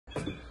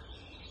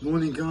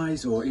Morning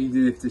guys, or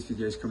even if this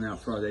video is coming out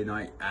Friday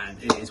night,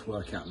 and it is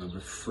workout number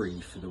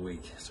 3 for the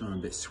week. So I'm a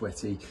bit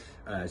sweaty,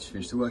 just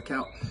finished the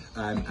workout,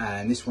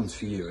 and this one's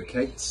for you,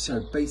 okay? So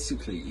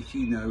basically, if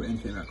you know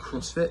anything about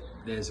CrossFit,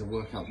 there's a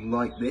workout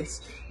like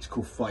this. It's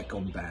called Fight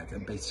Gone Bad,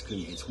 and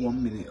basically it's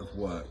 1 minute of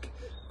work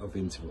of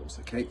intervals,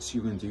 okay? So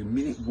you're gonna do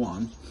minute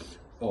 1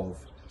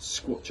 of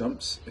squat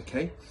jumps,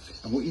 okay?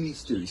 And what you need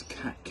to do is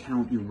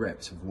count your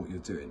reps of what you're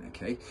doing,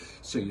 okay?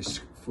 So you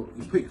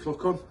put your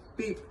clock on,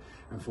 beep,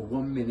 and for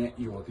 1 minute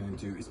you are going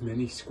to do as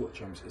many squat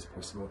jumps as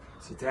possible.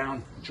 So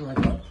down, drive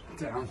up,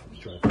 down,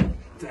 drive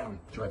up, down,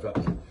 drive up.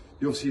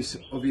 The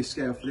obvious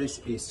scale for this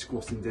is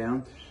squatting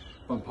down,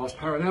 bump past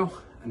parallel,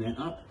 and then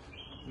up.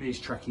 Knees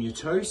tracking your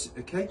toes,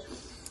 okay?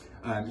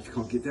 If you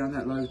can't get down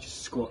that low,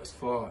 just squat as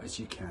far as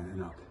you can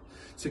and up.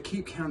 So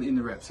keep counting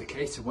the reps,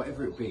 okay? So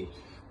whatever it be.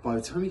 By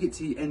the time you get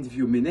to the end of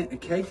your minute,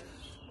 okay,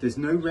 there's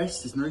no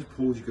rest, there's no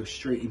pause, you go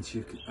straight into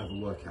your other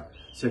workout.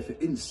 So for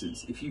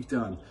instance, if you've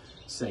done,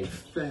 say,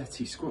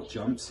 30 squat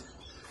jumps,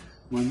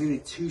 my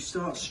minute 2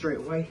 starts straight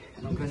away,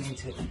 and I'm going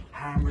into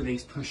hand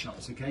release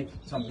push-ups, okay?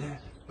 So I'm there,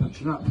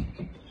 punching up,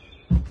 and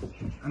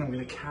I'm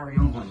going to carry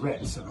on my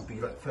reps, so I'll be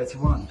like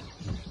 31,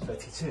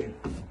 32,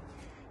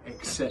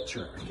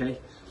 etc., okay?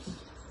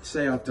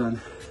 Say I've done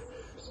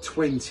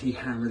 20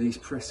 hand release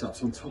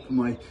press-ups on top of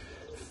my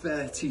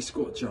 30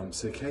 squat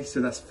jumps, okay? So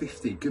that's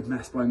 50, good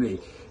maths by me.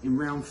 In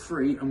round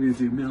 3, I'm gonna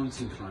do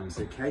mountain climbs,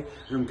 okay?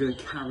 And I'm gonna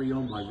carry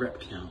on my rep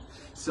count.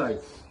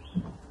 So,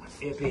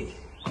 it'll be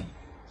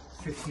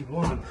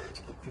 51,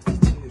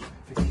 52,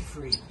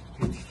 53,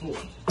 54,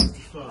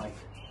 55.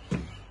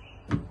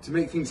 To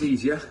make things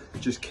easier,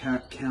 just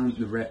count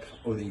the rep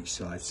on each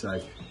side.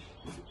 So,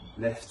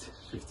 left,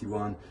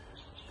 51,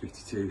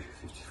 52,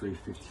 53,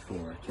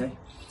 54, okay?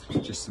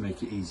 Just to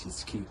make it easy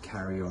to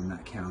carry on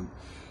that count.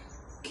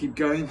 Keep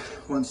going.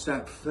 Once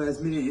that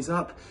first minute is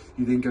up,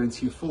 you then go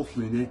into your 4th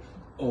minute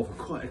of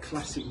quite a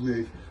classic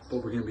move,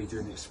 but we're going to be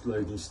doing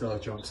exploding star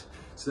jumps.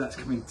 So that's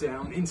coming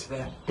down into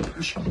there,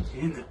 push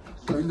in,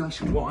 go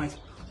nice and wide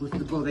with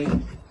the body,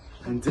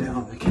 and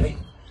down, okay?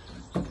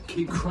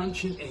 Keep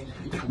crunching in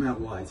and come out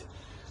wide.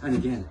 And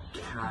again,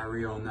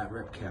 carry on that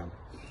rep count.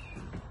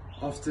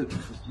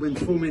 When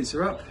 4 minutes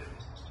are up,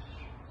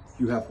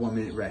 you have 1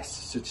 minute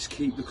rest. So just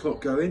keep the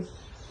clock going.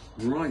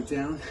 Write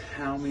down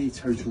how many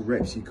total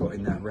reps you got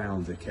in that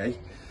round, okay?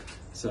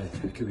 So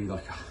it could be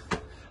like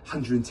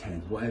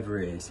 110, whatever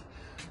it is.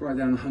 Write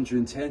down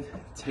 110,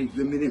 take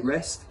the minute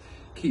rest,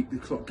 keep the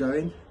clock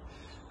going,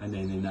 and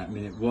then in that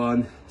minute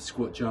 1,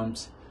 squat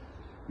jumps,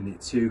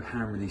 minute 2,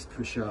 hand release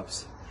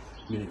push-ups,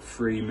 minute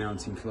 3,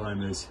 mountain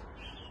climbers,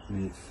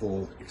 minute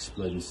 4,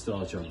 exploding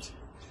star jumps.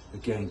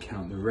 Again,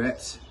 count the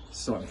reps,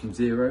 starting from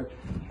 0.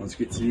 Once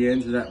you get to the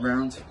end of that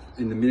round,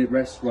 in the minute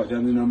rest, write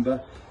down the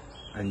number,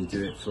 and you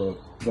do it for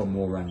 1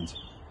 more round.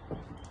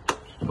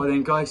 By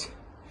then guys,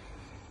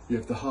 you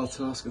have the hard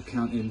task of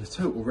counting the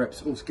total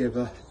reps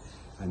altogether,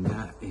 and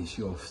that is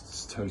your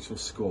total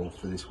score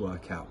for this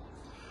workout.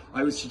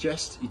 I would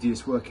suggest you do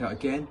this workout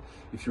again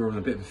if you're on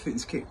a bit of a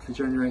fitness kick for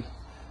January.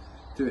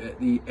 Do it at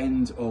the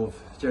end of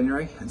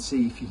January and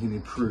see if you can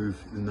improve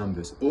the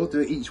numbers, or do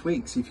it each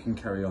week, see if you can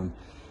carry on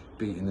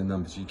beating the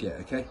numbers you get,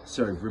 okay?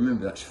 So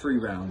remember, that's 3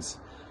 rounds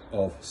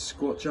of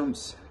squat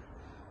jumps,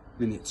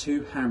 minute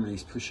 2, hand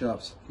release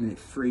push-ups, minute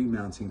 3,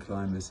 mountain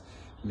climbers,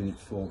 minute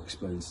 4,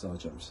 exploding star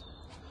jumps.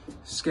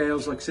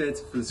 Scales, like I said,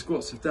 for the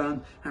squats I've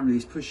done, hand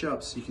release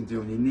push-ups, you can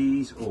do on your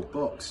knees or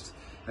boxed,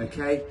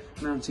 okay?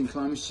 Mountain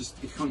climbers, just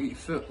if you can't get your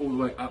foot all the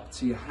way up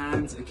to your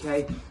hands,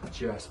 okay?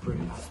 Just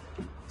bring it up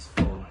as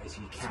far as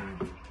you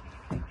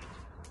can.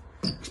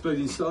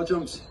 Exploding star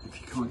jumps,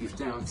 if you can't get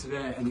down to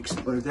there and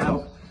explode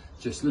out,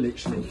 just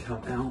literally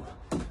come out,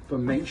 but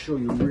make sure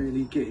you're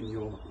really getting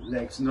your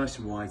legs nice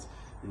and wide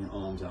and your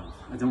arms out.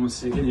 I don't want to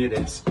see any of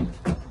this.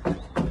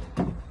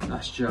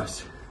 That's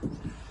just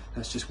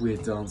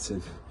weird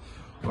dancing.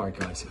 Alright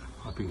guys,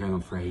 I've been going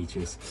on for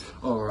ages.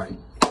 Alright,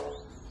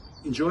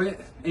 enjoy it.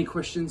 Any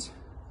questions?